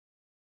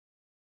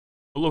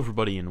Hello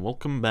everybody and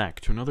welcome back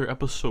to another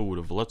episode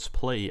of Let's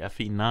Play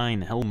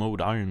FE9 Hell Mode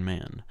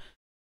Ironman.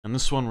 And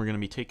this one we're going to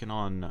be taking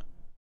on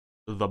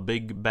the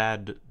big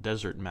bad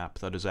desert map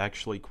that is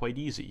actually quite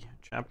easy.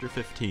 Chapter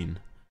 15.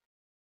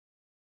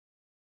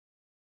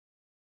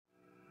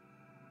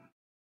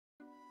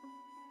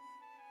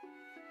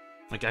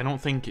 Like, I don't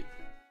think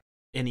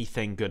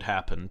anything could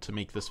happen to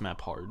make this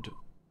map hard.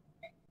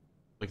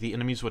 Like, the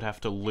enemies would have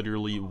to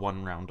literally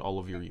one round all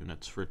of your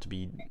units for it to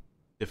be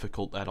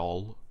difficult at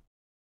all.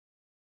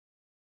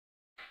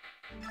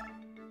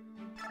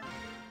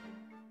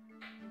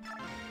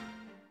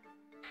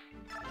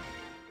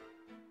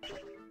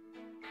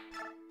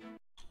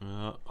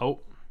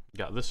 Oh,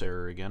 got this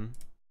error again.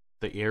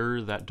 The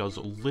error that does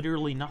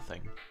literally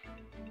nothing.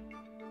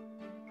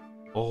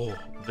 Oh,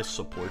 this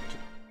support.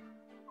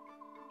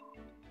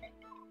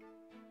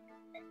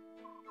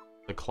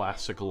 The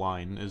classic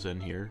line is in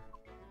here.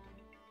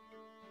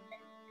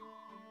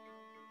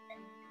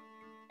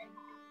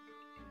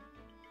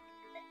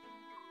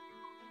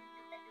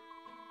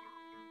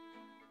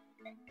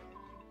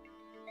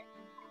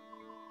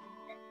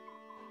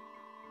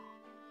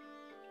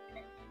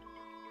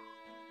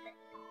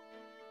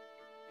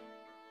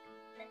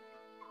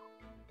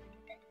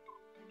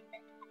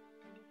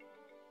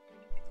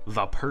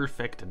 The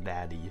perfect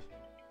daddy.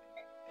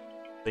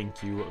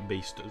 Thank you,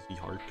 based the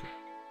heart.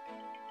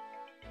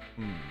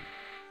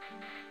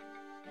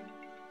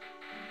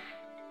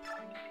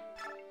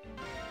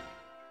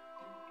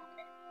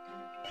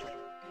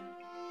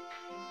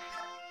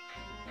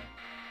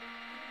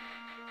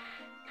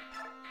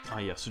 Ah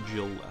yes,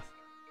 Jill left.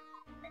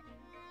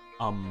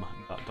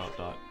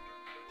 Dot.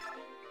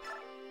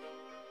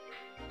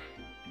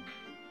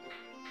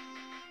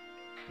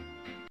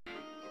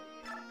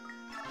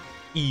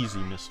 Easy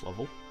miss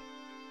level.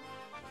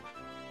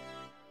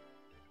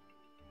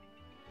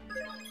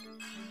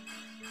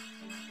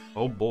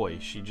 Oh boy,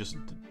 she just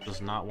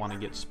does not want to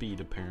get speed,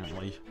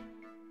 apparently.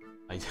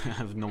 I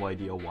have no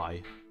idea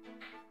why.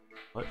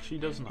 But she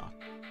does not.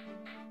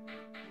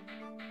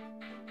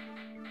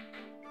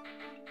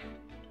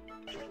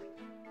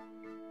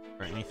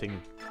 Or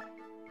anything...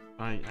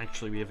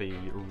 Actually, we have a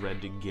red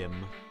Gim.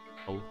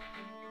 Oh.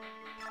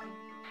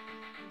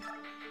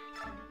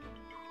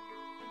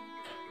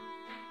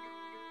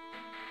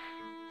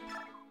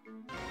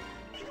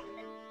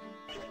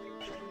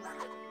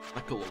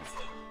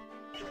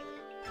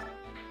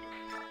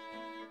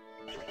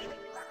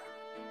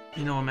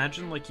 You know,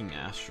 imagine liking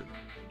Ashnard.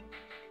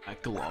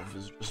 Makalov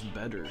is just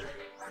better.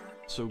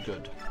 So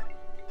good.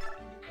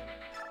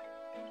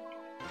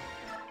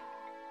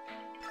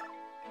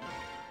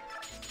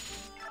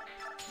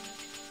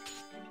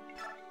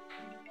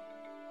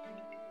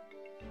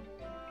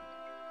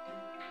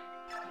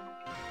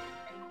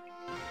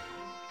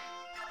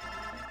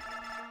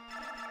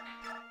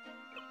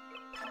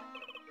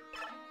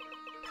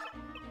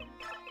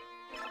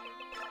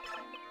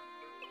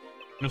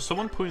 You know,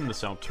 someone pointed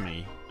this out to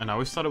me, and I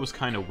always thought it was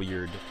kind of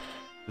weird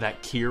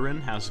that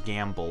Kieran has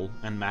Gamble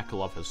and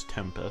Makalov has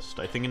Tempest.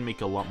 I think it'd make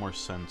a lot more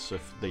sense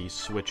if they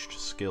switched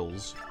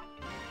skills.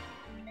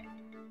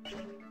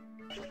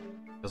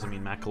 Doesn't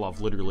mean Makalov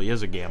literally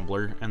is a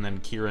gambler, and then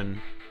Kieran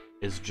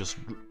is just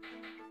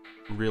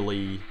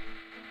really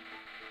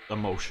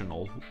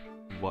emotional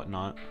and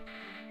whatnot.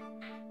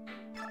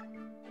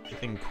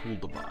 Anything cool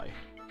to buy?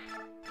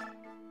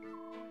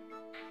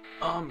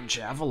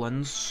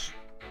 Javelins.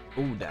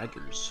 Oh,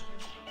 daggers.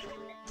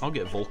 I'll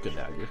get Volca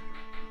dagger.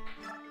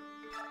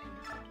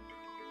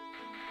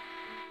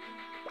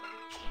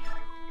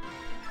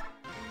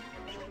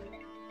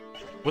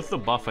 With the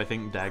buff, I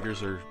think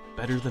daggers are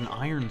better than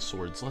iron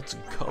swords. Let's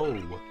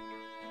go!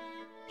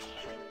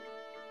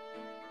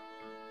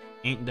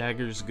 Ain't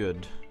daggers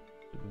good?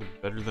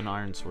 Better than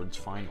iron swords,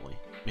 finally.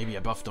 Maybe I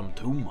buffed them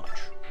too much.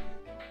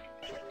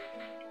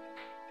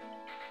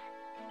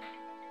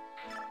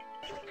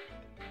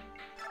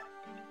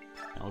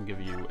 I'll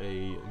give you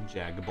a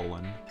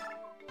Jagbulin.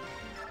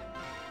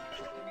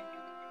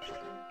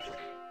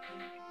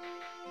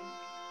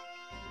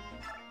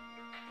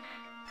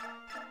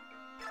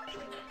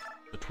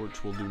 The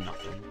torch will do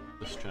nothing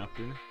this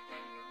chapter.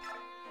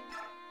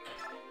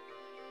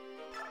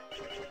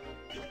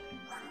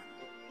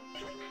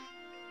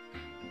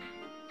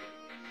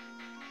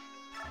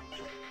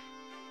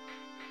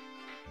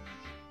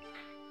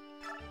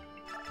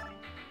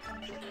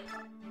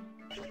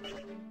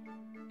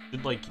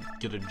 Should, like,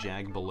 get a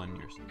Jagbulin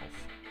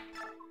yourself.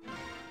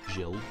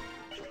 Jill.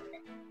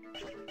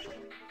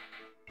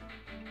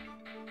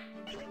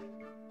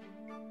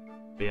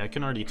 But yeah, I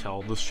can already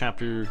tell this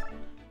chapter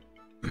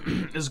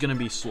is gonna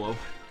be slow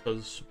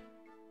because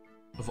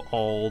of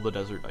all the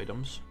desert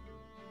items.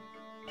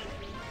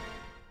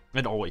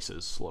 It always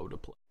is slow to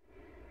play.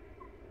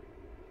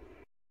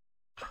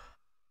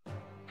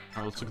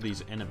 Alright, let's look at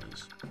these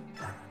enemies.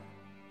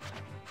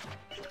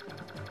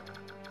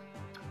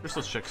 First,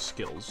 let's check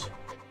skills.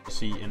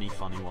 See any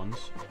funny ones.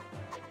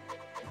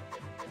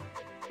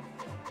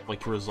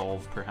 Like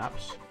Resolve,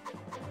 perhaps?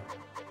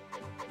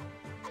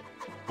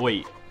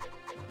 Wait.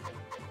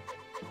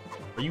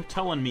 Are you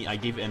telling me I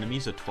gave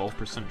enemies a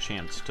 12%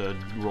 chance to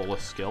roll a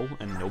skill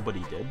and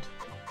nobody did?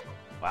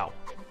 Wow.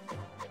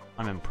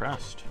 I'm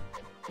impressed.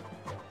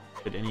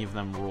 Did any of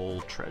them roll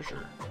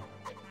treasure?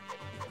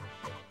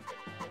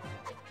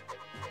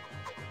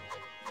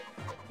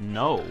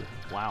 No.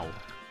 Wow.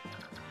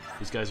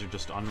 These guys are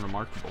just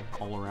unremarkable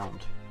all around.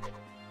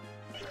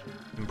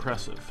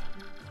 Impressive.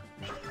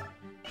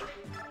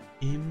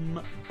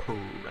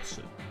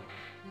 Impressive.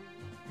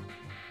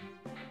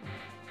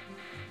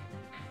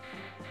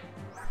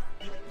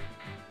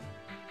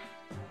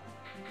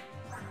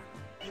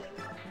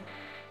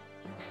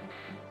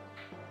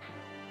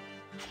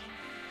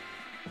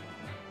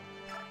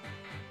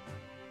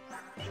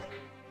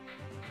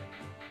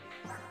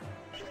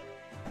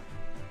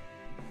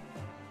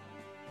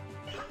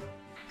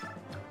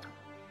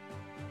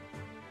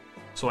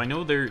 So I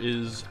know there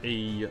is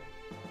a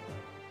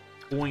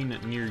coin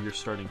near your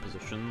starting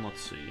position.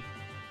 Let's see.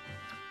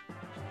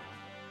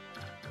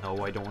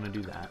 No, I don't want to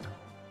do that.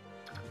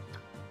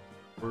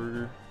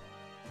 Hold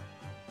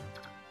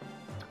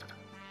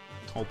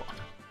on.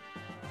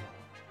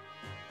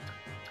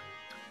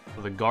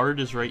 So the guard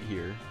is right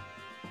here.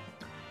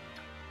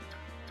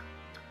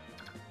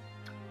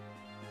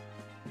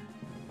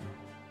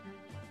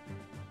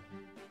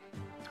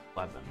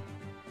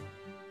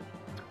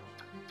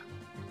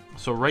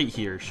 So right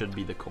here should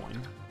be the coin.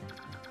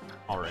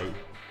 Alright.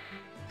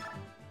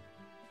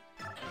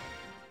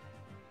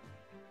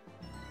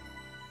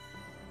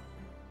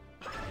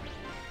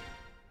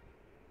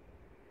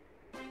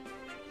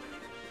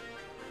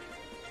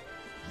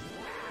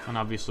 And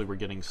obviously we're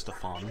getting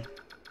Stefan.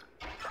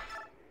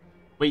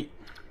 Wait,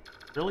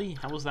 really?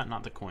 How was that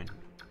not the coin?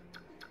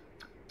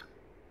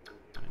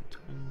 9,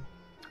 10.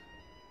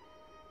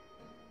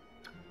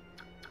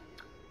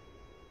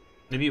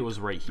 Maybe it was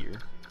right here.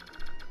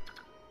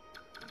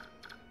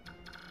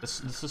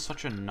 This is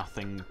such a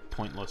nothing,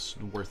 pointless,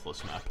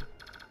 worthless map.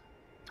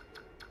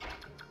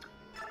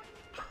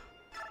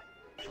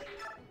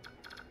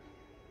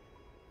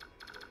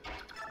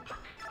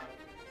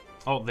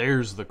 Oh,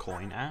 there's the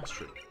coin,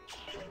 Ashnard.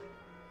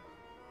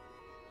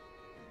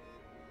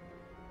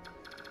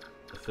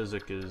 The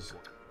physic is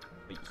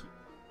right here.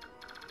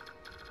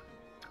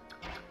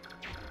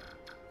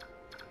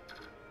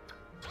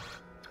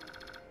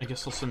 I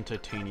guess I'll send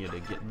Titania to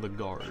get the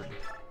guard.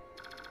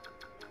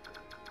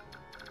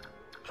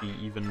 He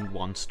even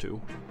wants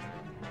to.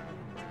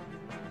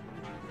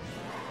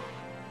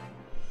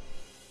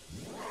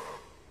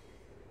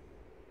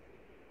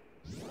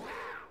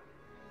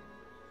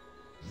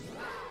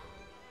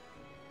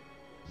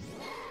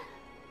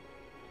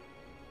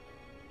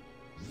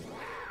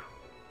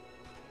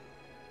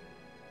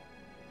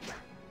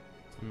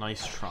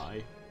 Nice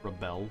try,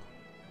 Rebel.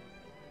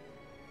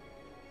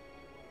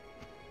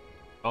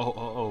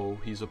 Oh,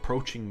 he's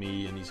approaching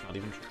me and he's not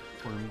even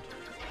transformed.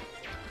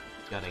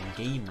 Got a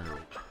gamer.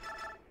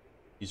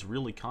 He's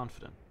really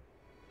confident.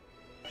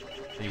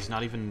 And he's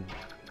not even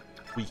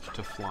weak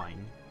to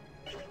flying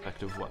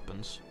effective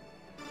weapons.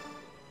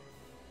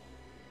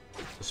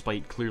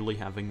 Despite clearly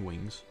having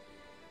wings.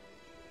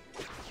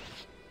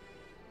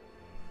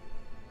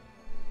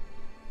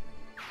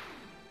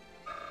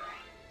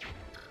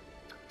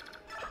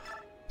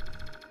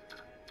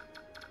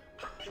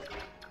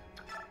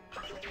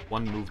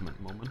 One movement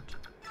moment.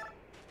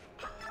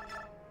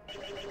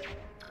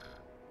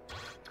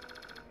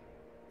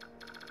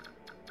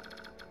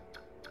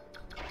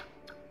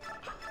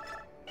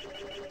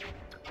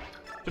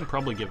 Can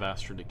probably give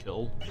Ashnard a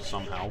kill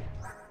somehow.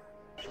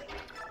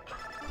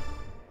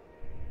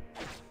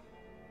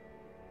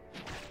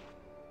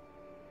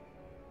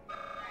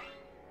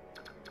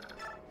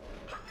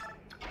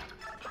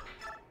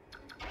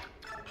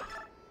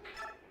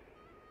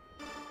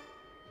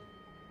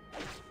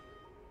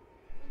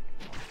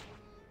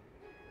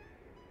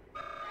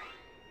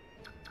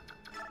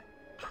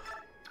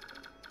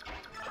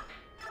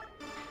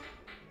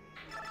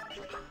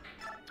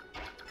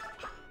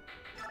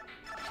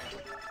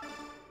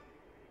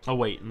 Oh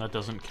wait, and that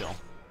doesn't kill.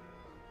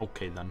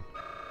 Okay then.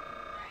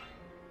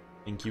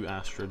 Thank you,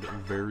 Ashnard.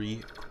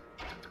 Very...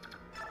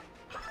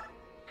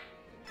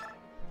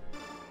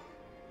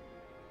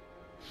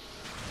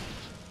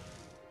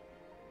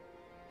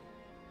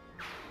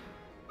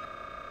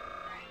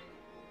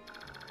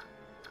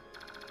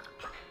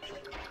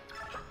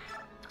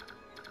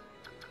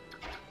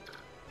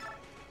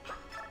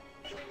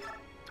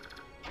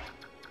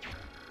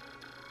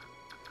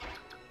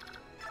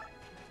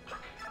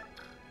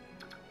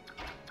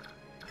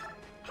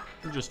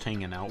 We're just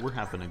hanging out. We're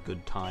having a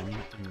good time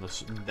in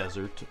this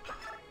desert.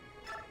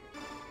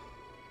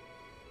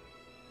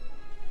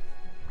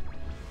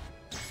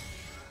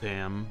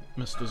 Damn,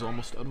 Mista's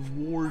almost out of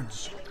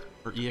wards.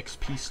 Her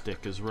EXP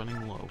stick is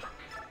running low.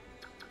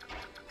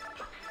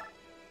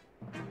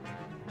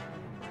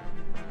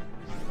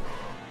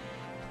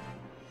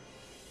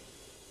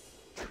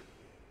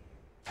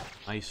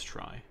 Nice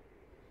try.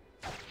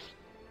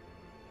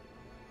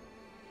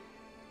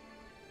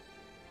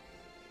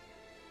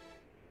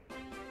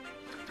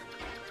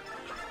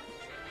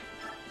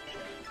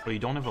 Oh, you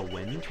don't have a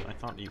wind? I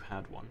thought you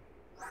had one.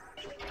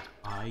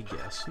 I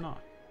guess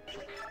not.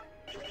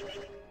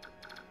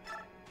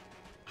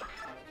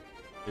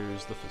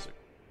 There's the physics.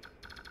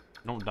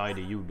 Don't die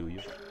to you, do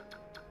you?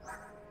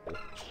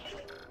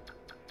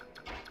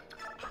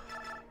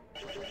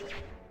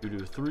 You do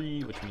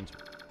 3, which means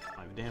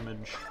 5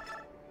 damage.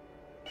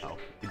 Oh,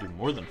 you do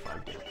more than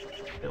 5 damage.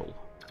 Kill.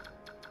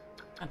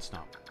 That's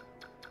not...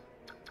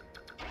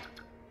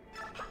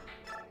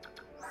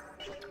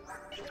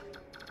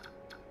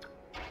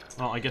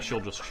 Well, I guess you'll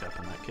just chip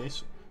in that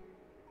case.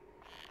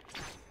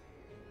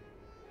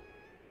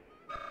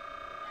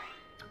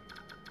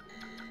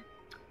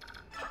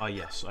 Ah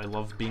yes, I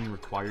love being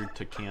required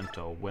to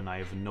Kanto when I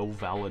have no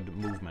valid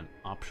movement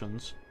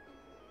options.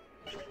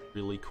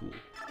 Really cool.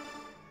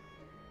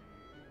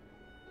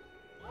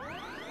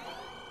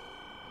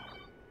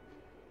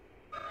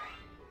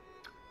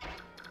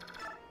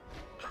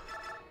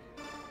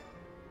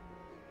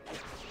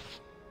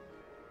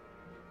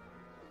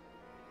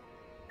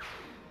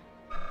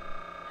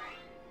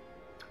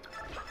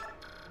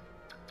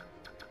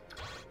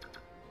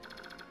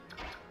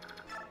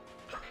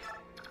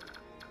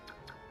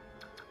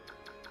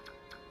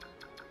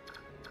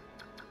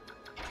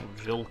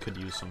 Jill could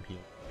use some heal.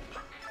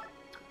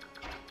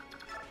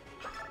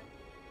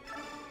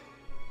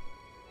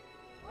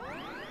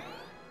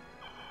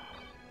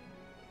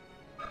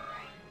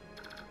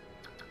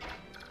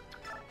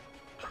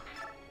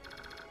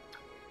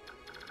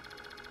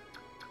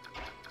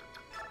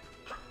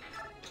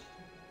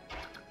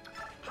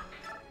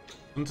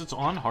 Since it's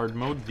on hard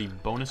mode, the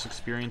bonus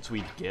experience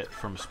we'd get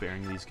from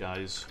sparing these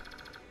guys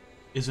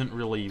isn't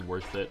really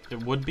worth it.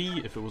 It would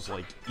be if it was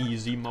like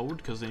easy mode,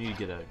 because then you'd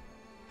get a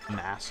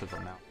massive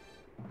amount.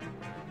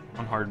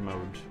 On hard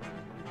mode,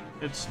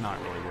 it's not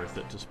really worth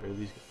it to spare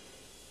these guys.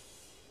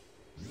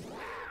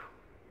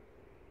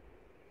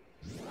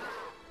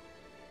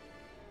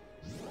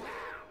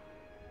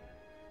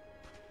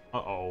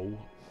 Uh-oh,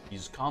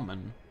 he's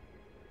coming.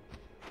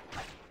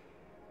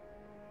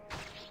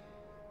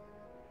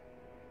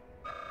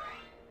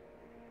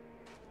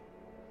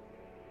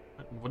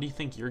 What do you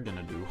think you're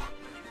gonna do?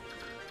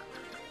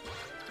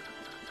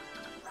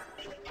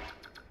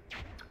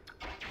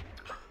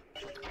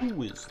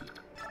 Who is it?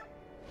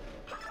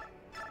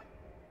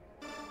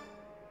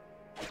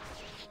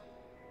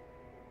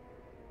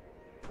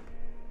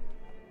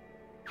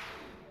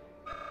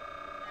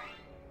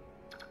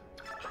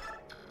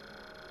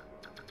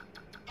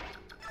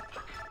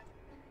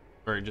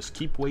 Alright, just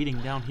keep waiting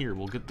down here.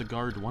 We'll get the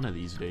guard one of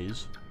these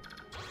days.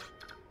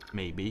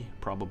 Maybe.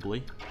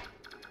 Probably.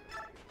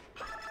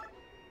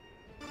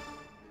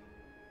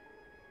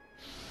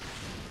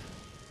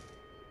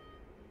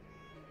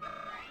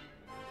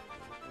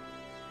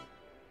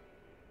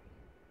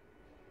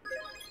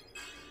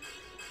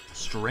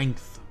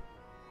 Strength.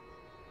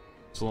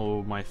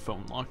 So my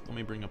phone locked. Let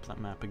me bring up that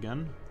map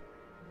again.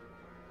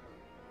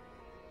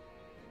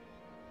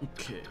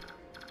 Okay.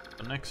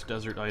 The next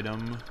desert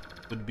item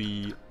would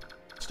be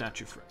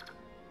statue frame.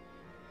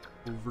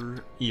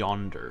 Over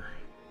yonder.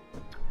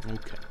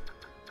 Okay.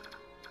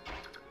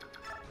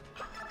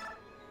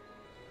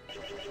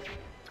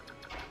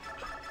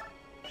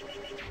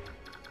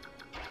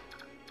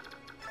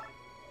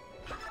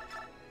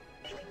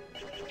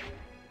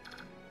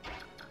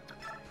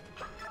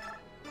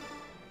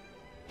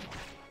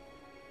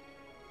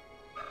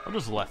 How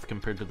does Leth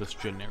compared to this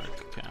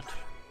generic cat?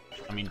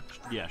 I mean,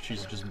 yeah,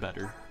 she's just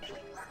better.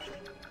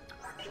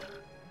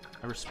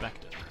 I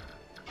respect it.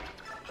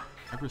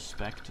 I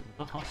respect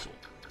the hustle.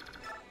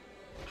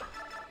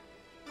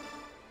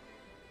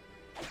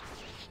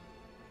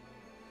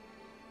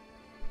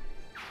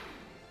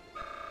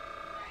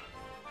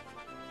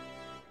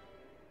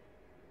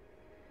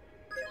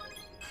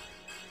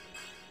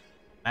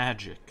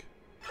 Magic.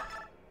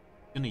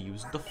 Gonna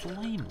use the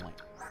flame light.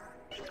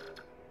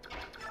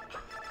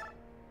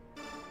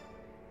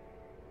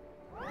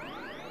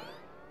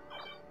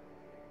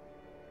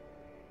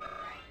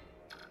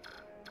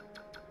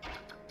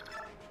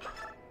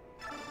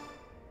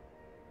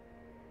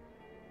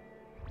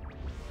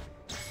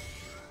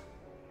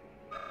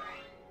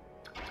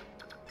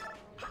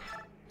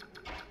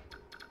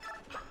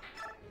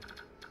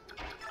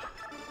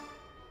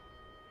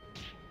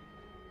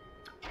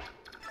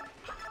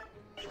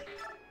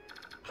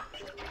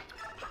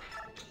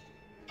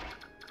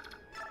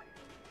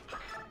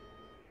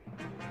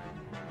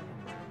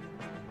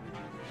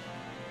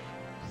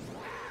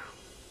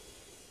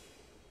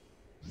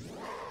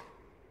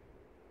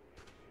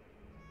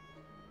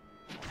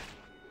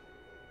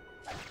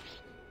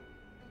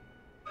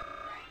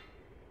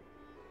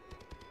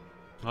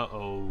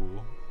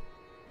 Uh-oh.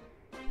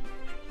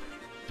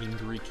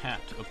 Angry cat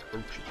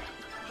approaching.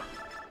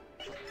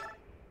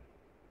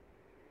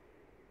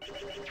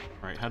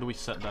 Alright, how do we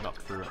set that up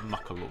for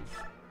Makalov?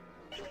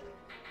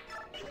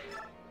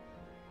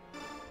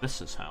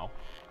 This is how.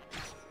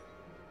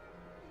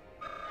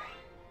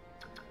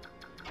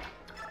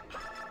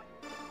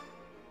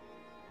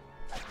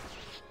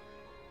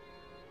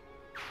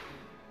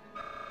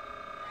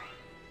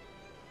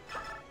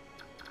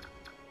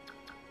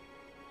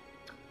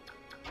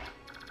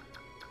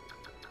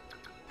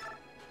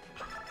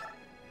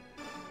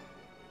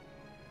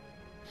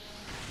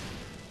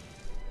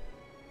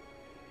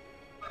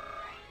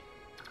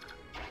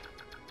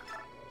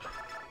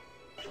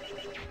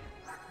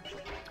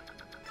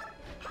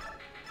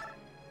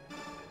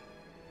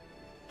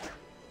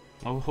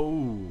 Oh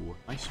ho!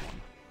 Nice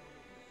one.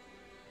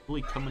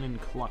 Really coming in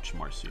clutch,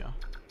 Marcia.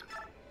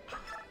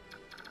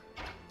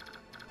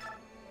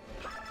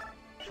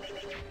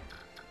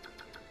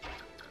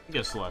 I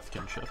guess Leth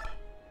can chip.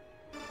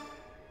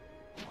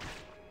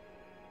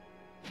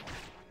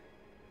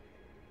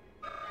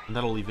 And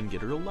that'll even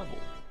get her a level.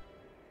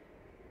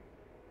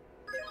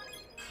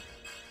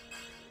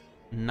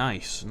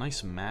 Nice,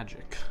 nice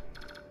magic.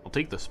 I'll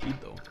take the speed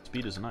though.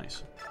 Speed is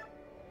nice.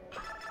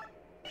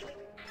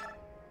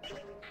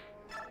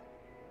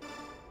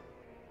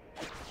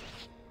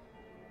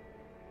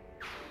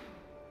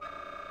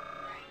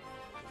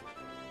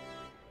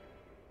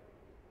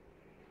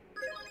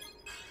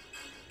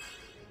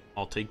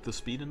 I'll take the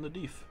speed and the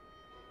def.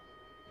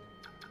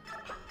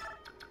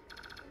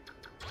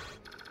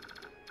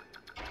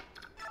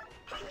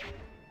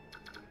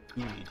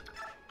 Ooh, need.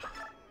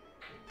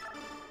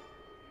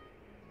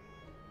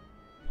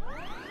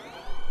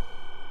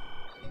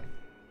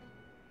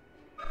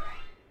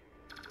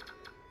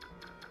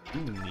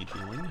 Ooh, need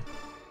healing.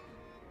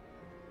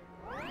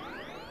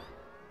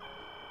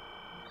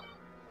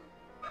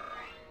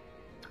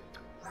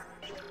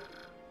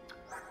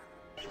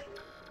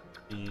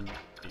 And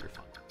you're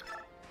fine.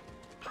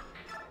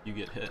 You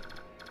get hit.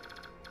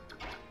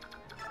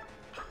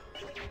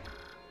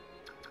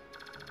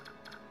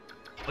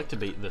 I'd like to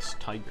bait this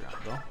tiger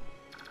out, though.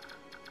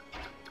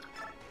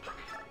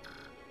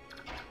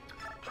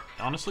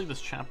 Honestly, this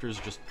chapter is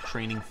just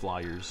training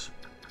flyers.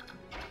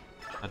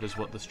 That is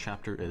what this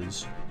chapter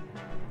is.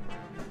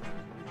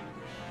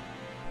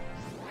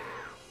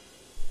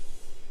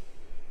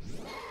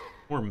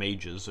 Or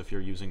mages, if you're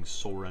using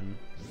Soren.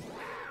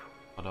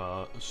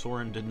 But,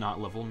 Soren did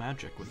not level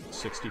magic with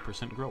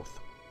 60% growth.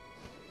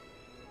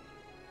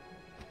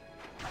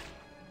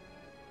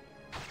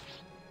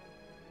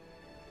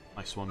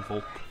 Nice one,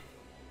 Volk.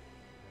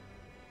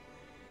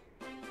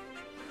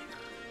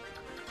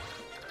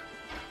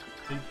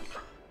 Take.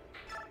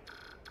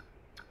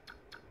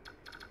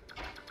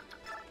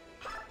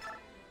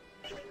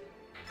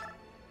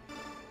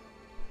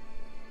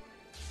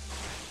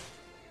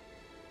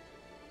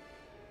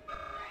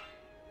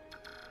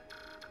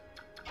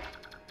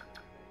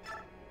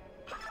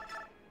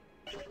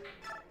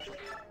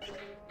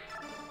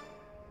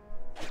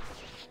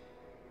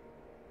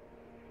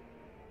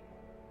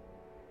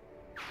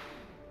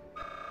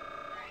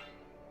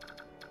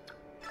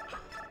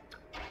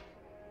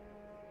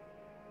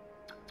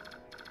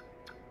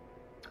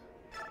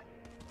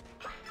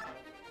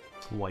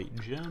 White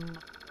gem.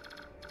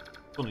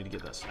 Still need to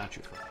get that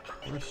statue for it,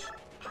 of course.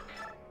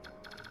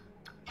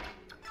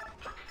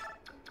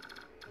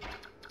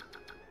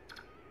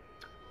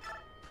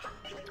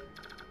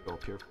 Go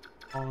up here.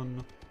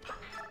 On.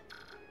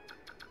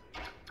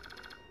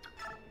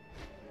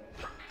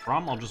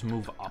 Rom, I'll just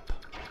move up.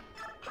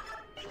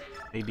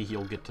 Maybe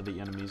he'll get to the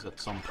enemies at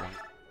some point.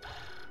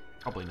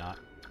 Probably not.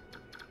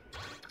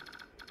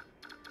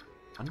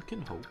 One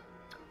can hope.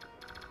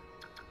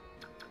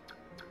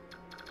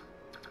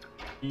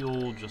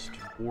 He'll just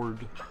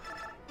ward.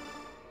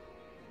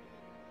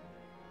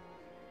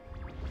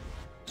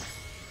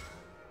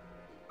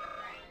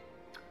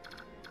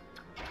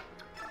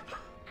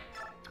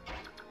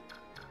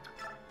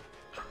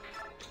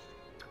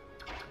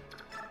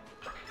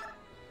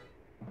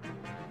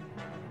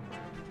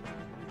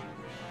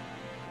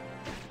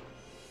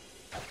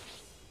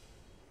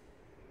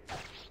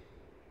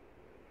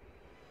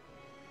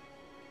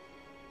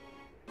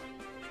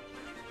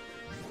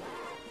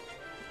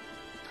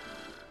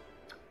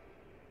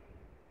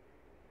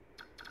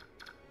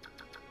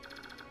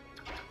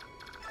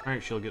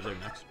 Alright, she'll get there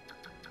next.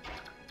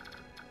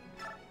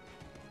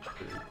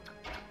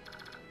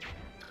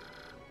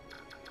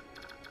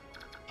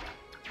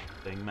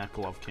 Dang,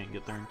 Makalov can't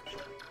get there.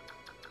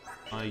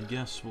 I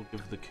guess we'll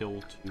give the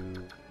kill to...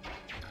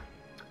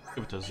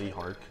 Give it to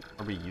Z-Hark.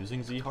 Are we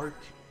using Z-Hark?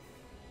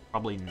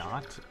 Probably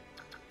not.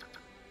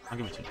 I'll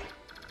give it to...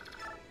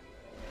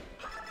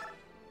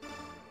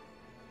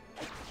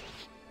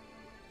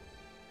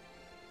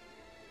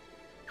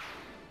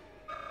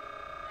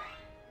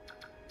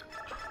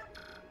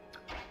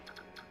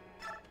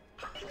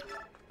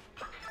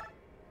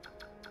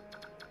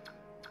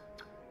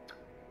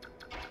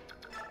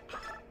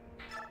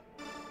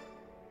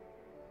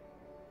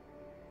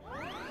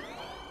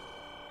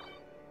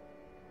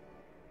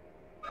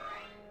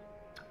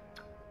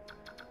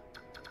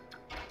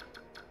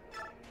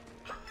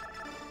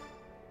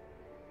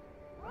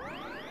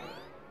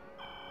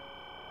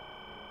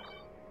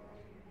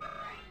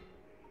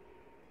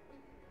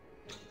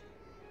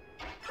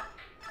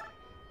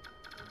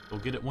 We'll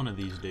get it one of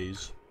these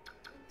days.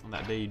 And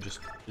that day just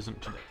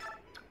isn't today.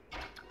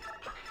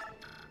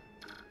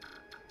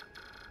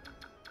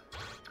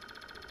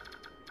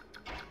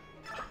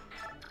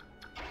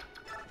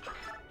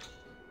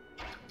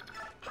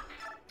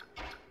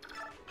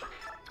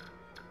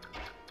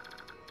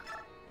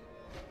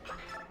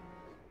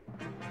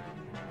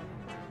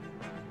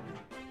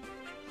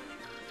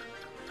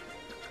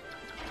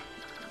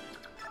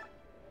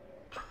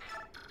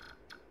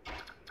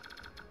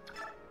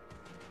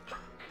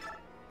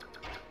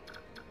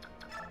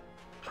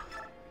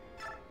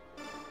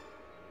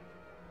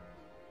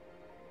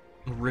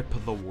 rip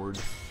the ward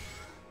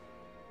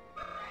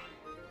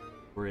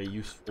for a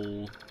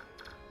useful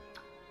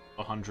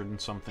 100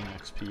 and something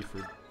XP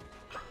for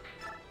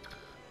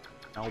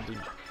Albi.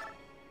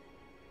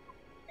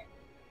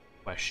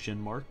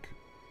 Question mark?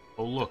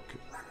 Oh look,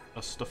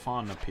 a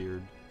Stefan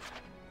appeared.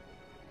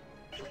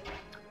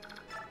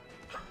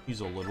 He's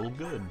a little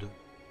good.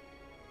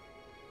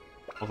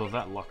 Although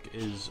that luck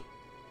is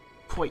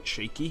quite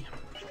shaky.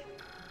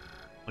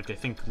 Like, I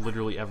think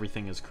literally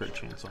everything is crit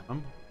chance on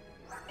him.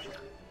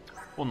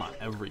 Well, not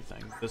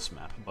everything, this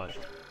map, but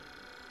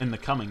in the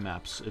coming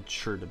maps, it's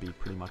sure to be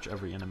pretty much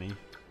every enemy.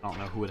 I don't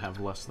know who would have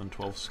less than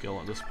 12 skill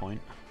at this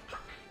point.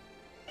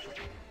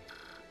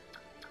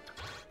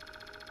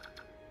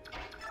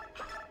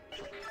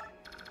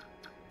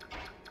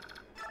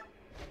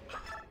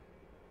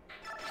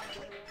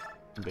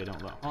 Bait out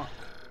that hawk.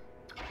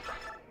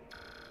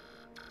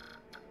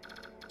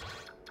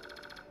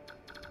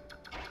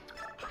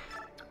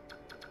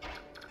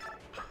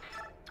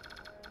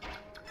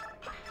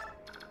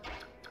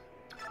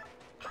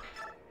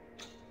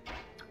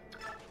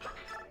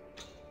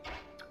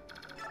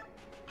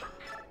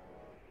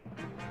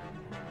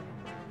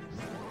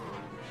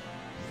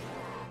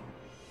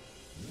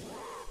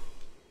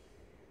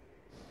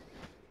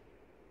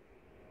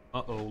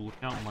 Uh-oh, look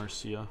out,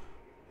 Marcia.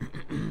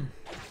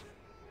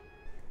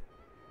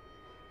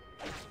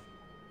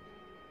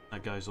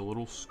 That guy's a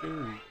little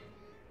scary.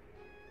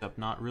 Except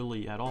not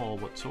really at all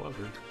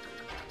whatsoever.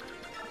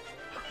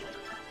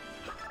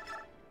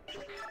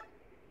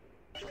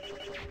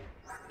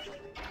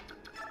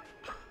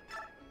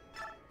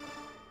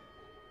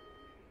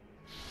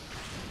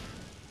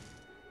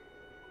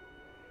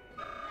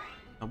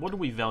 Now what do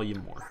we value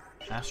more?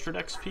 Ashnard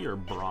XP or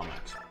Braum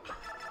XP?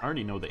 I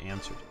already know the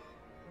answer to that.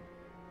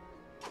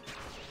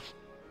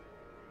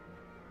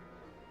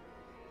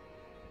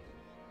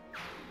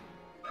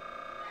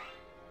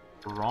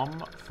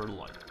 Braum for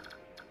life.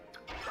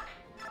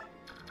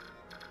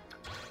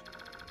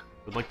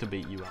 Would like to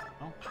bait you out,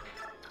 no?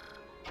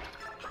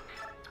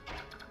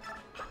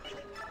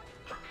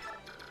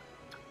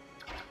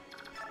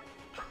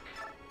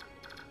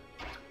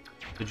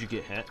 Did you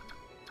get hit?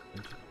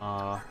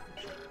 Yeah,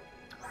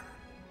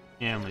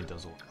 only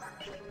does a lot.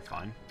 You're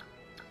fine.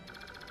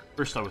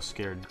 First I was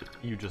scared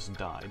you just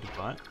died,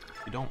 but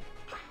you don't.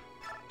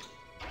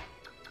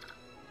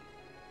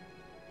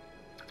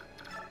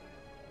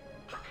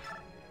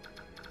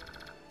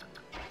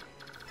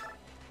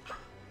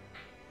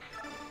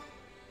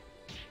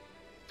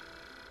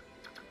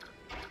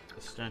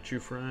 Statue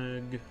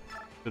frag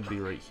could be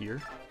right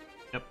here.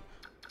 Yep.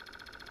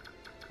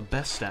 The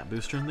best stat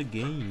booster in the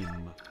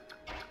game.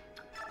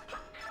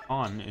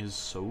 On is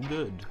so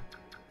good.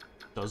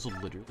 Does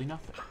literally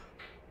nothing.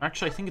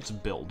 Actually, I think it's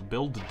build.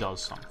 Build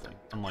does something.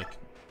 Unlike,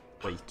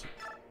 wait.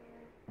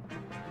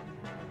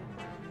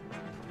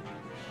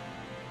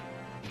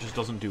 It just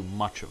doesn't do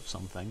much of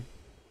something.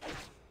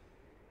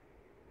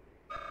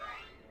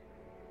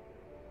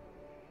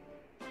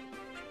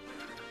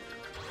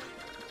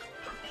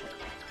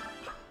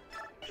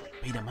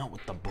 Beat him out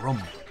with the broom.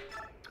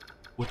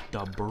 With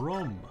the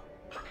broom.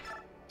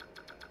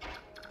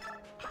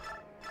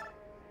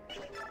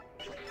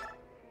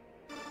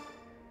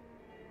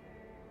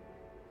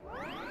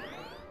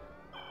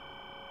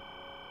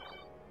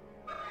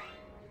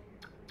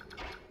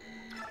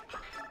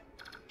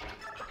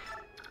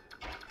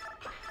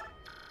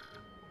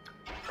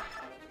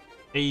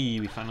 Hey,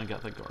 we finally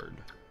got the guard.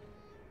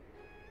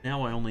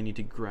 Now I only need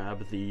to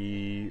grab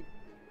the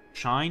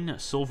Shine,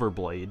 Silver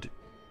Blade,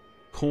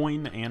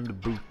 Coin,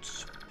 and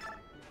Boots.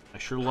 I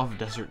sure love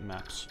desert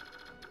maps.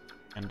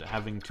 And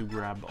having to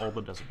grab all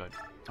the desert items.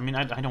 I mean,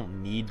 I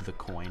don't need the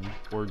coin,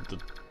 or the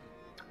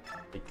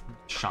like,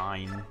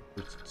 Shine,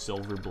 or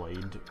Silver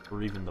Blade,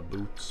 or even the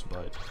Boots,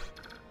 but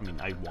I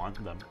mean, I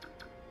want them.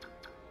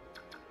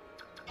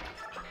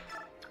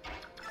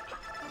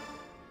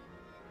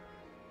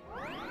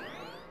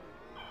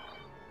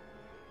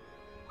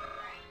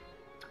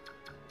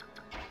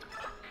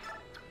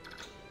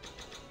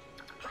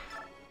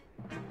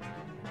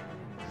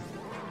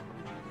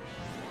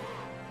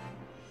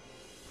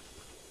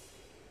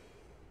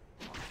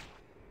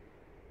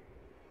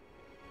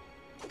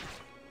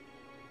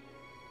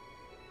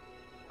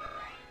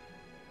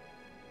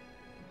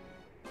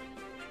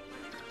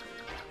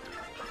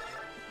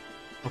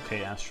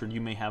 Okay, Ashnard,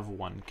 you may have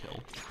one kill.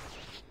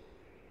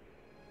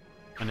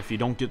 And if you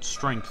don't get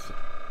strength,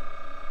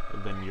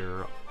 then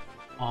you're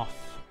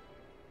off.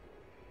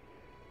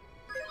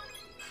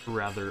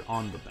 Rather,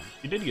 on the bench.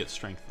 You did get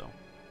strength, though.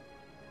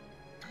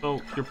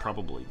 So, you're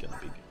probably gonna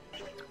be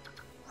good.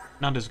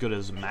 Not as good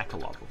as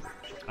Makalov.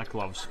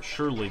 Makalov's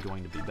surely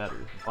going to be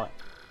better, but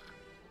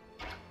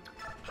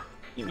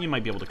you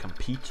might be able to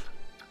compete.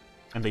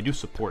 And they do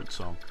support,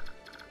 so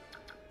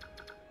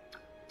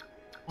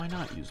why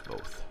not use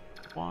both?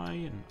 Why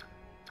and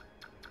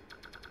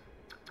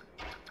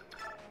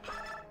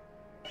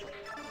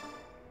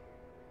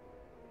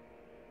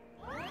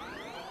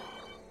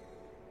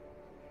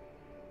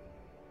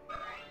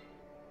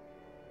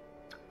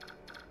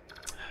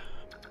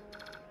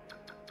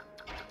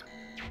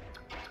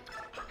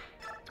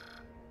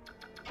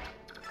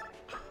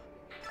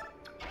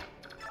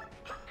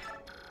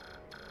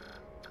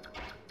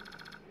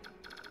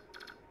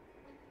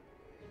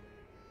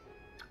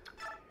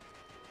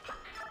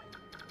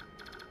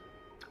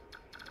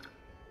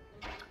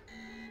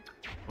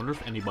Wonder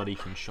if anybody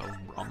can shove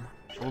Brum.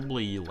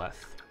 Probably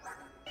Leth.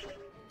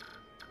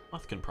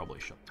 Leth can probably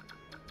shove.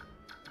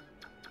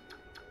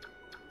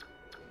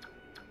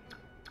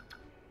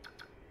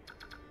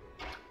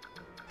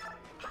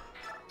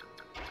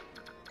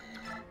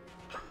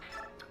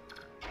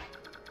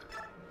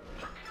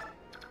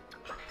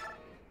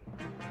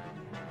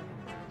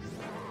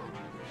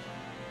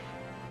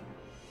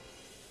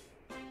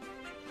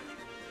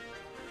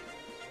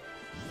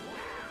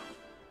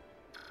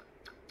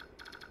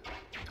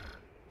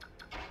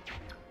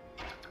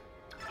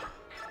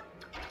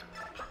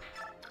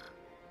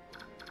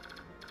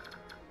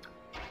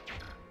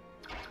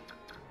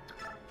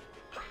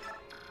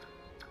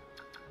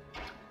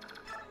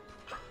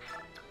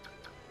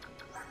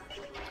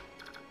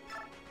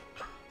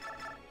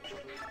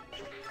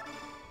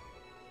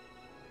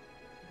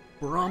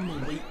 Brum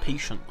will wait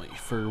patiently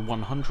for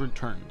 100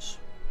 turns.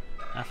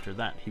 After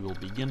that, he will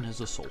begin his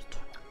assault.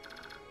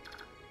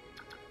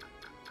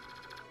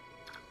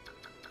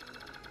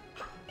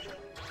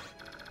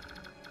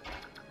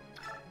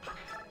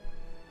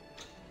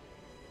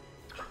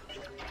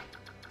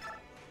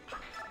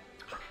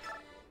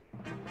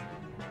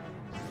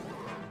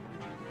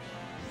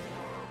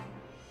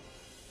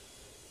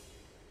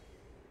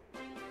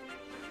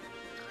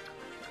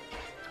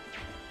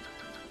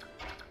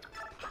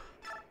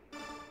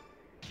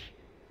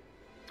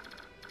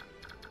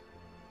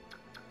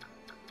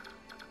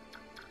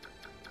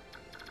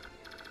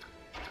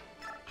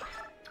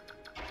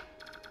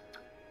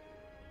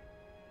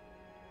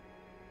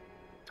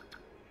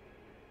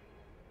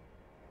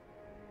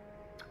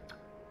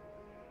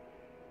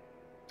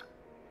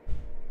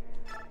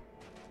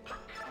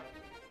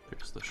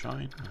 There's the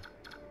shine.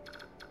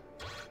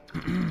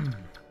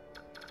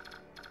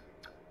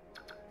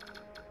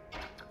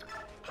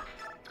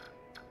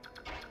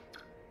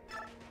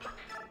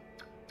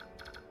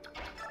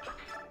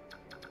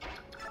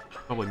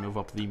 Probably move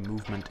up the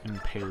movement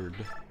impaired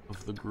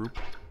of the group.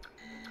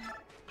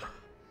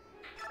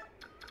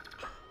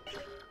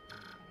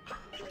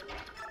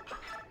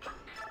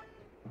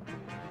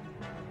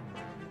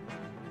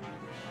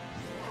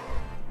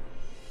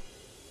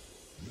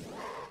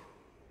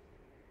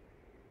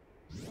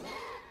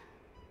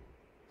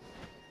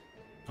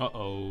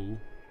 Uh-oh.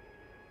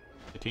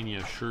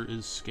 Titania sure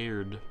is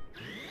scared.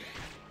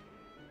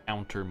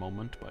 Counter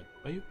moment, but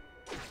wait.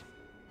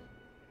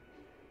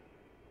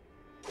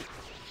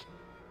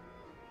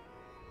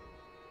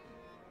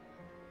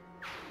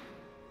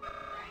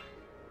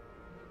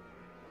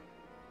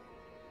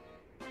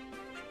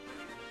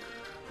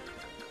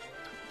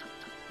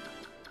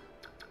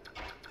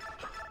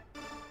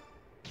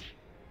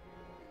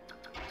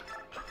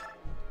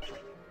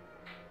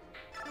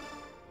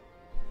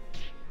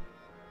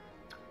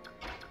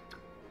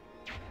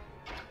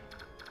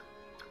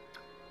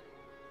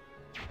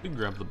 We can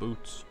grab the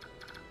boots.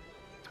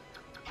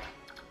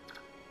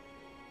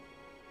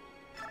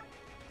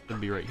 Could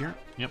be right here.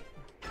 Yep.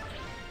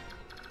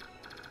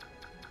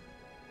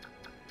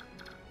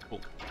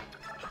 Cool.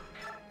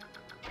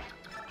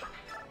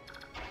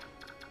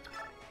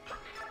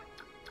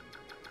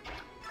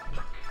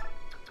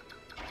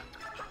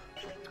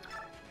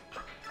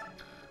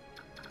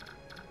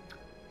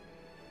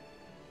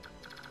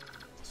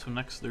 So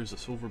next there's a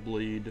silver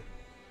blade.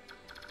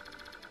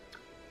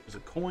 There's a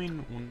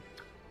coin. One.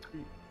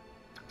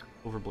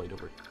 Overblade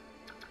over.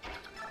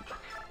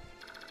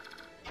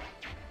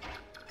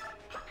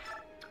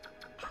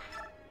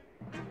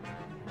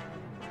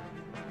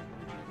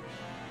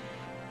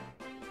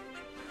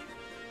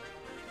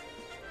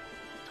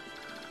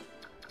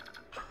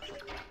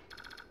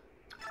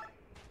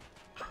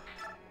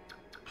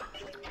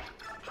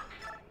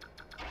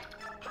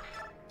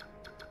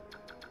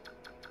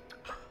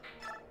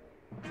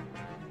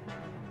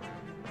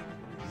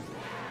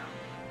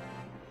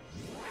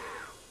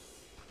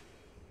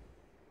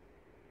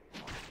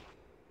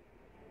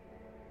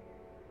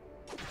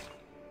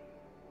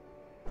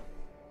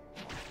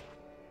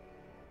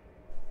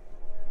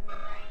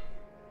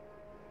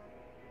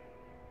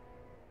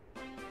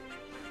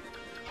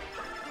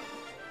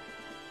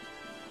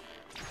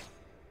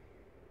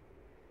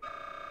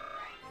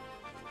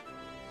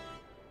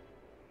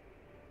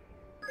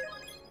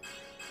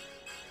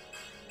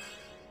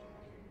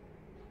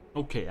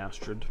 Okay,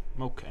 Ashnard.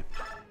 Okay.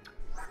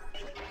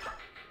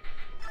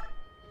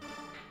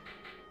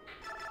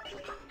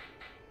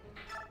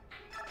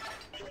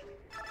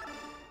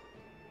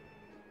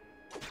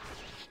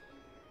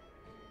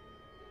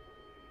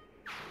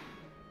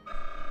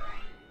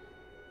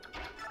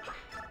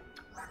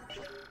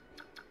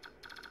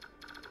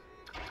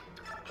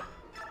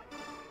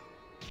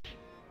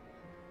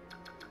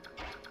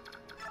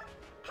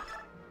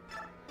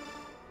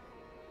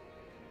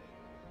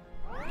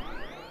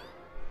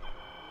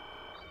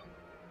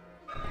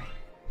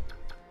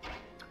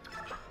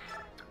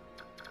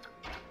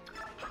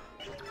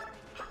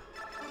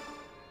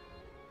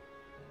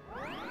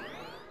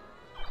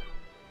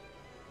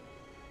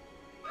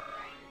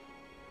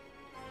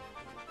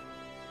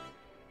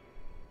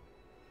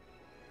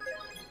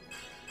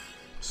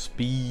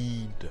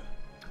 Speed.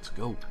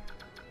 go.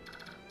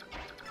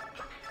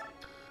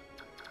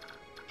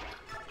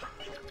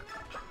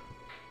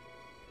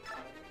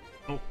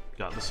 Oh,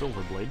 got the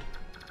silver blade.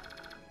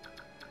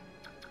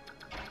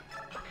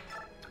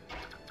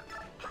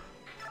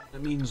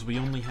 That means we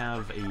only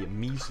have a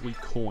measly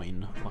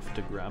coin left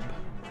to grab.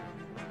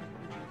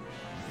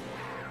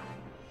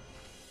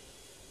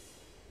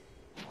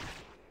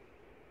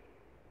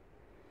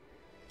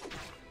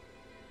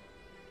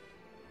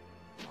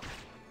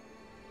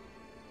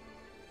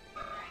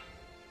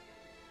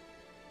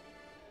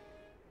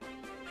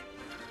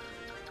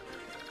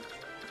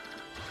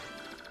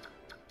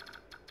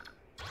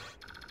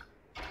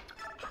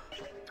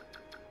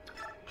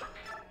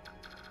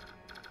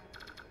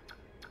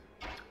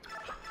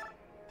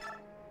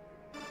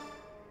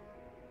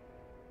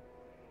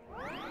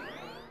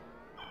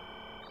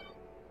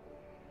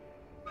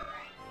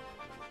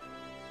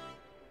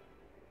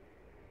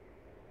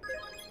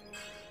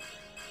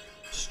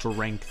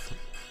 Strength.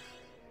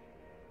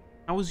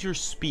 How is your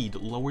speed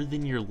lower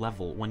than your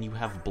level when you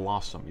have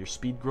Blossom? Your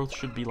speed growth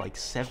should be like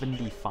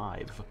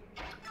 75.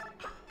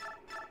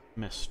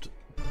 Missed.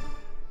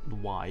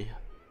 Why?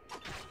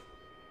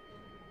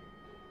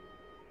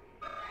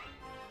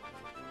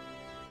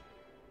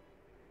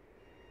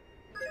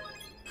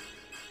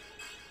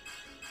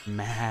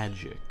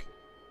 Magic.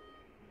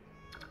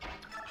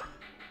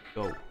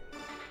 Go.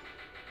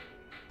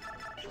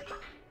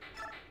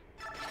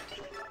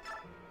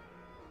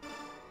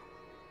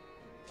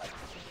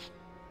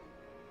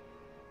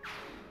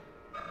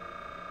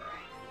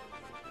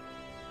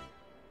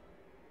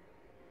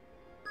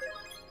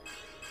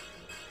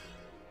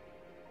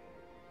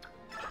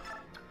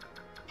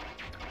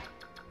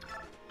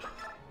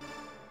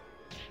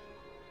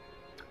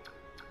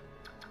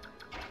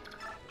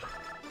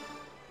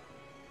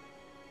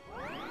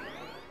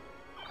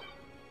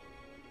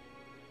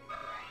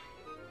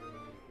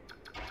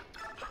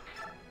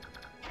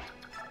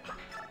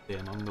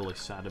 Damn, I'm really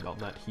sad about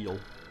that heal.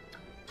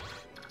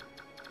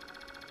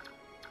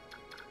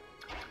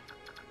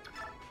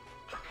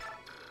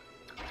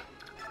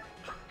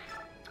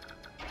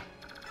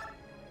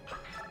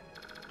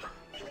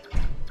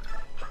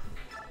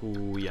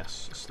 Ooh,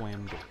 yes,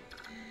 slam goal.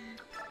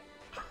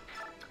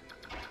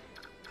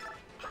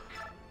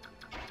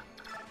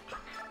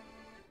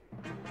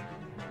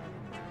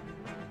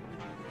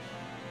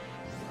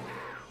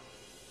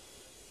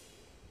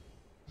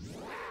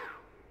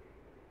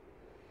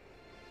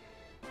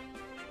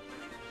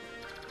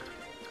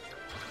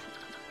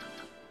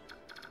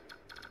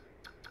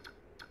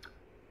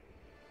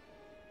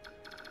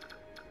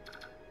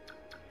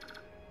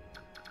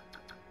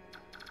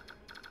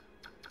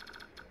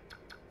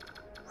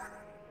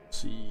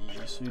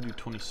 So you do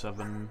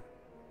 27.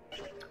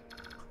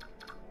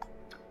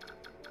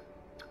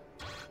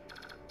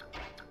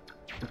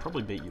 I'll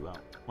probably bait you out,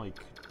 like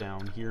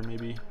down here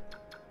maybe.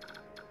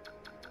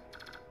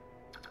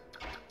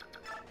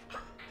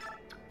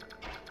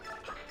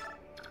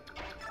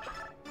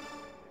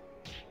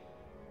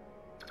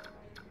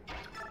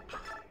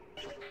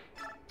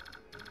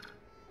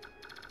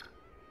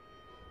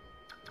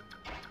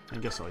 I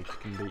guess I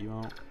can bait you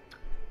out.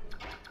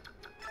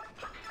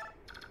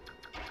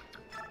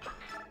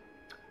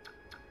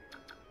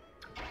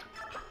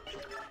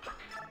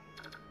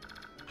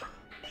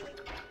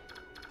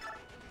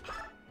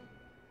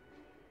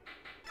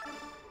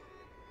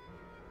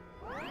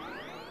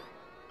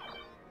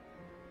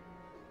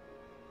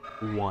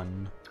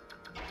 One.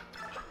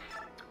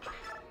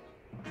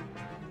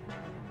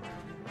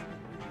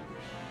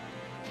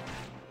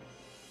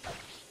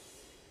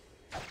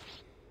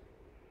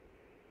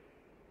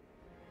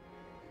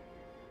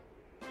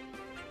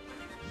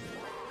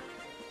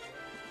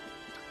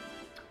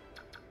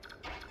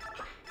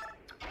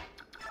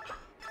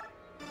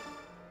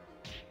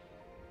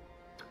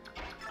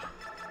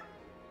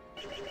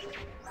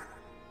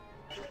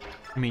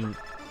 I mean,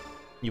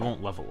 you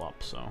won't level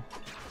up, so...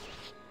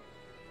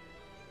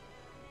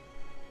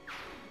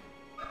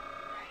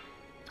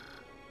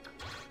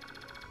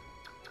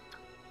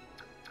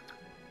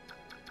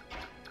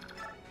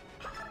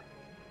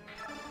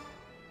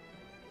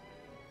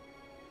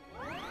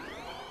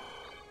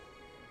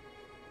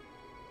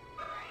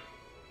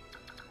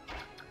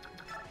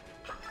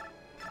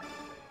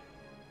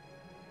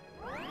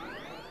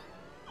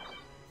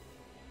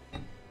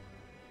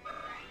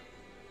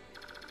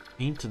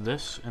 Ain't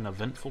this an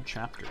eventful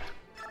chapter?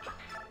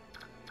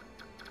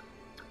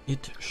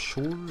 It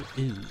sure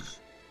is.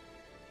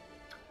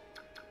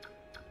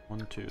 1,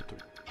 2, 3.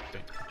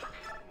 Okay.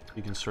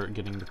 You can start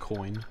getting the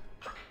coin.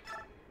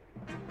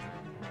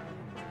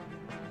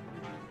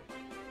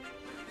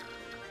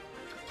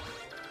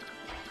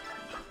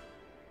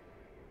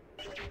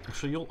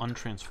 Actually, you'll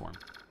untransform.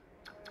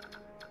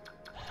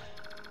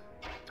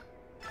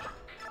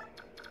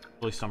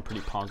 At least I'm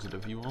pretty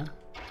positive you will.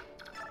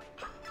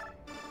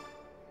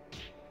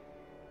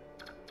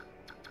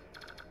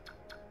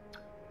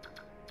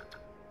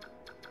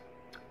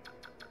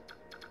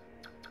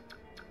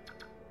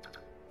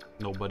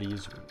 Nobody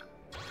is.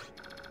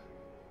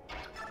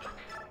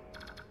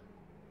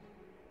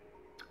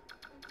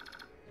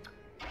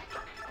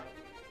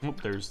 Oh,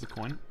 there's the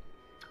coin.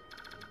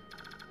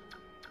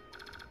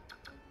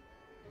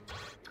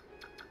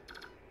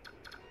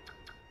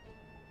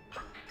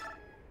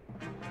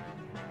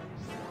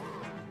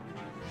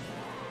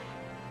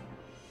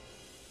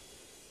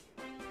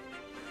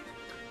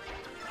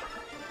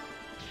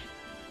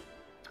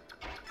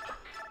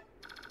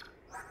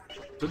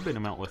 Good bait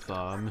him out with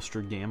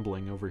Mr.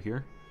 Gambling over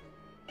here.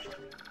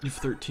 You've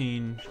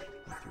 13.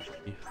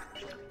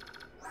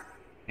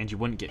 And you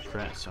wouldn't get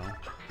crit, so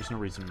there's no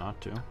reason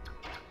not to.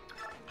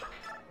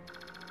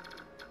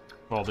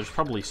 Well, there's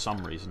probably some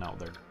reason out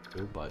there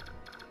to, but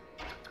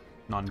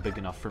none big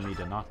enough for me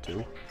to not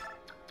to.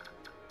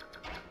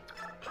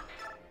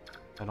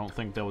 I don't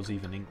think that was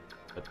even English,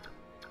 but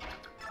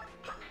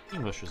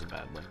English is a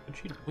bad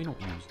language. We don't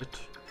use it.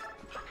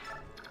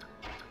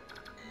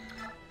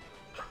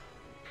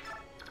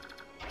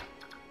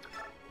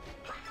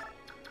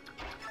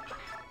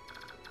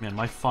 Man,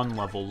 my fun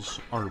levels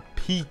are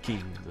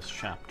peaking this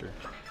chapter.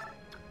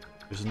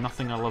 There's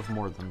nothing I love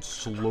more than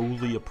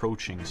slowly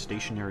approaching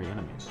stationary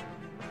enemies.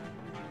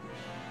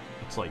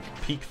 It's like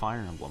peak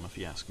Fire Emblem, if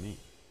you ask me.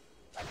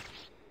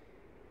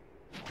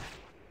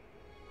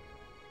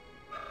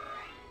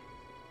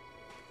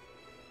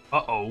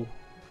 Uh-oh.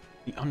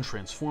 The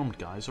untransformed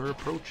guys are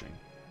approaching.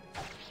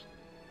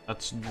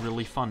 That's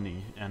really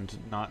funny and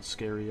not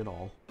scary at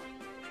all.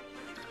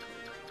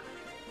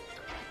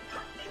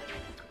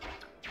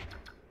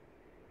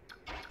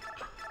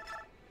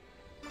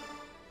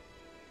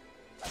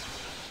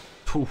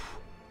 Poof.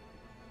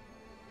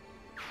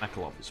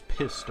 Mekalov is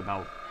pissed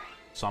about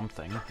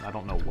something. I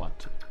don't know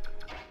what.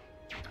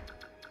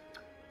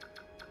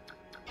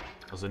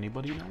 Does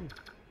anybody know?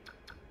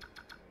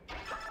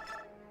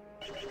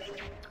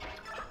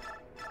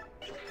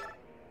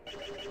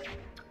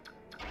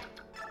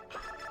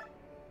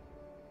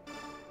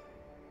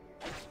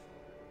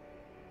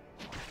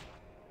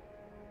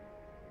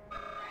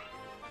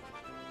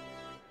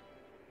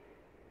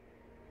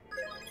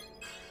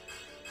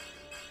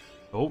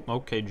 Oh,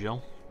 okay,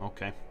 Jill.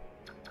 Okay.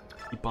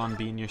 Keep on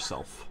being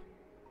yourself.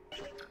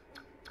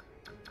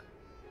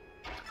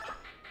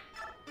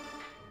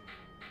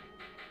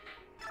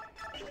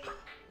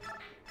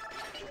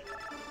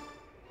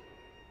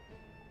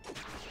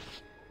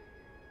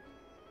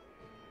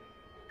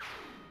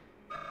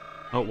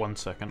 Oh, 1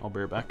 second. I'll be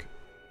right back.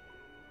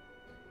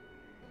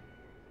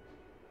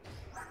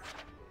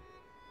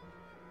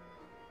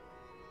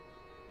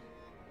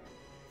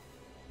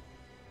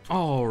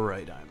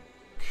 Alright, I'm...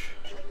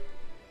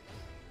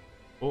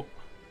 Oh.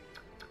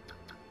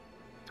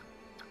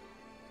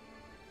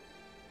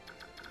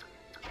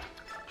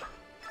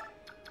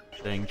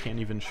 Dang, can't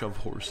even shove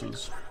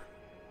horses.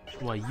 What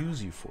do I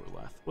use you for,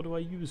 Leth? What do I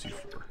use you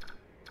for?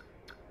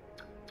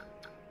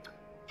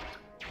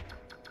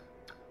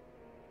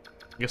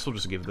 I guess we'll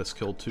just give this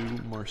kill to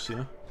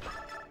Marcia.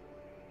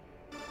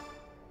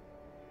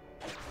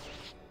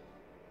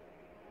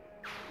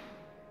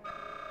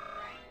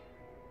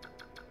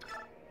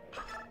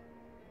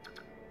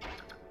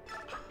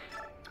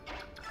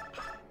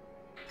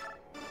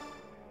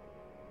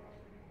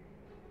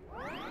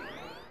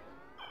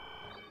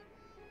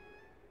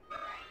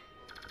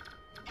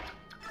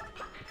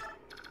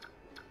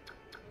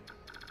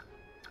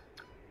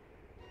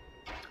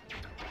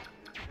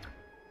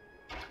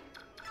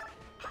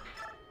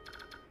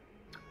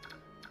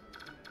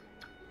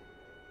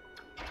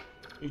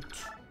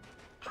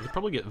 I could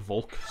probably get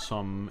Volk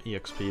some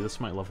EXP. This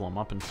might level him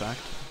up, in fact.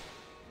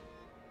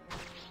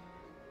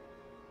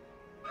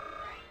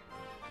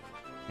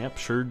 Yep,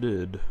 sure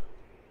did.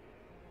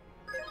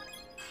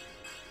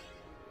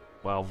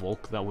 Wow,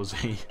 Volk, that was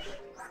a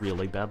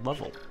really bad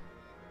level.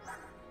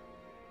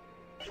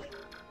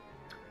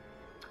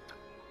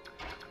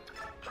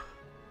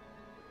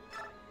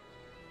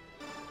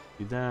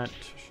 Do that,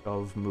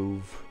 shove,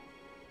 move.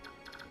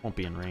 Won't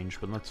be in range,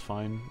 but that's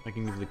fine. I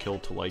can give the kill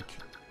to, like,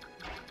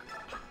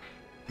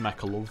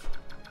 Mekalov.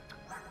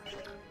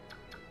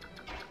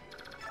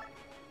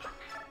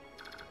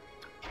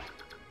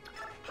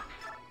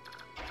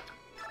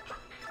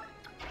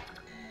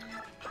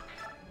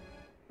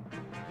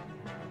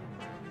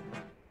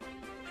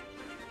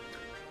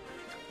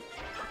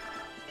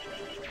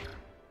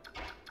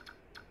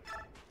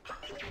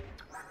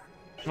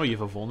 Oh, you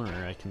have a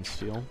vulnerary I can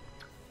steal.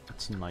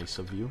 That's nice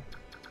of you.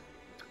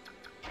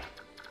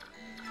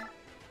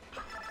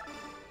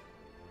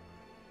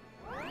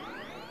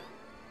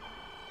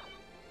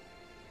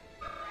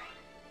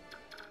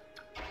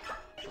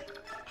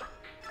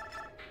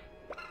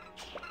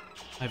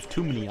 I have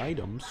too many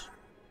items.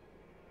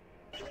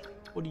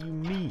 What do you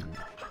mean?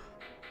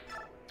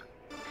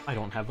 I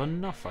don't have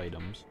enough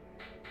items.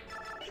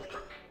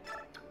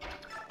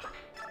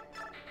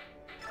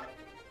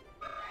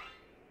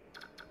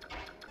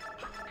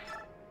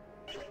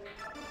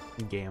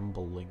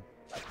 Gambling.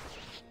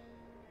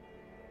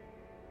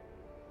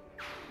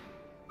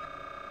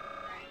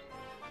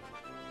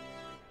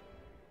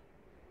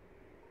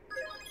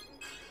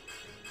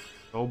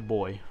 Oh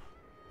boy.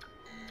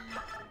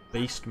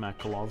 Based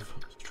Mekalov,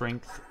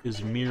 strength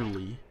is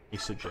merely a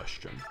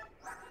suggestion.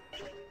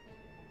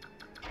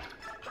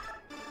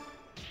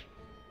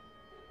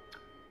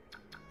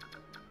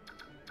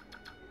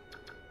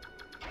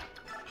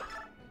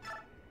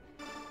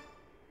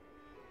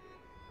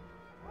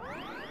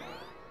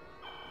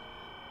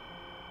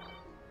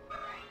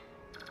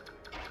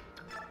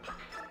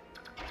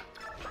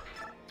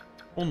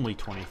 Only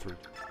 23.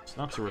 So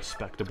that's a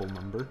respectable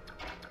number.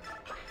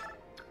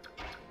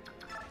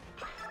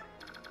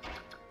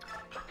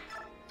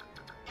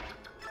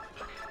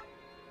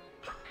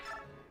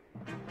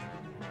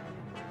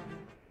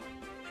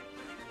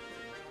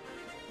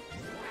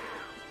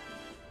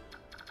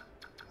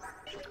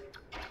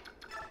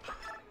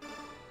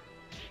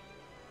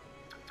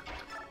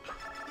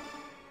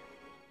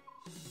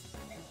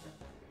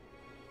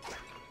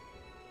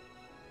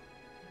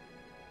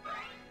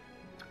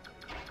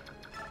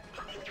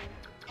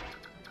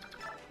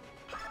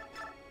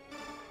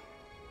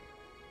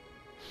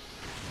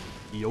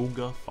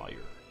 Yoga Fire.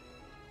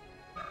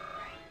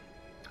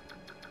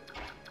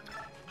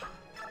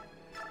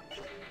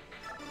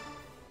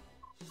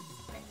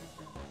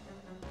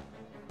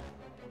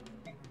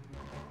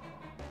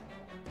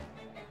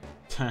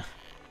 I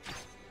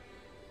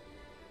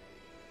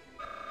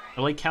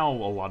like how a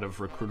lot of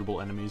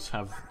recruitable enemies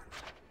have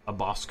a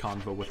boss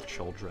convo with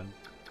children.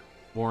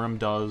 Moram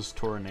does,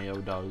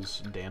 Torneo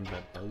does,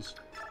 Danvet does.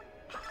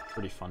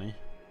 Pretty funny.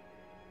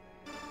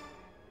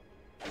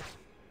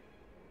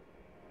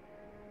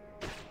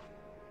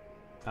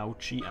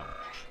 Ouchie, ouch.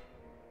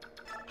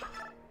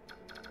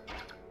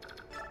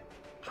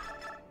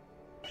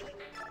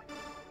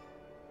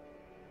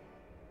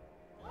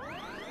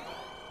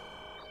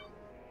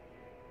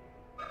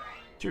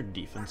 What's your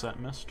defense at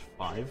missed?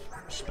 5?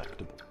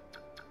 Respectable.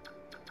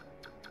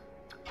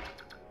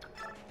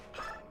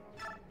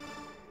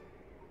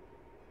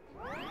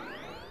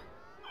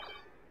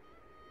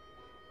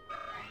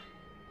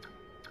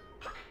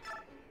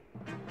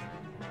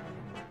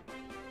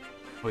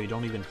 Oh, you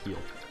don't even heal.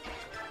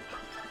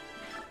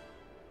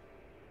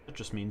 That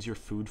just means you're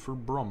food for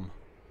Brum.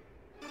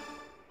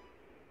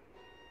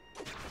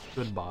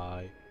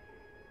 Goodbye.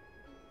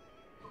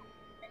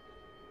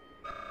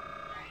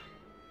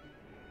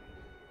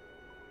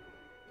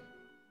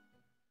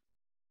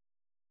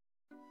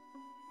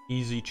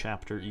 Easy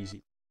chapter,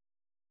 easy.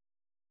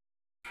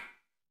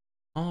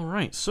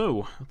 Alright,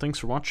 so, thanks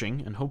for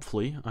watching, and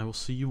hopefully I will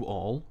see you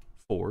all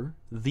for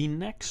the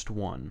next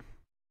one.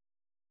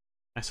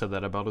 I said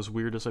that about as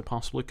weird as I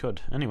possibly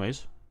could.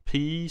 Anyways,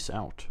 peace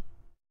out.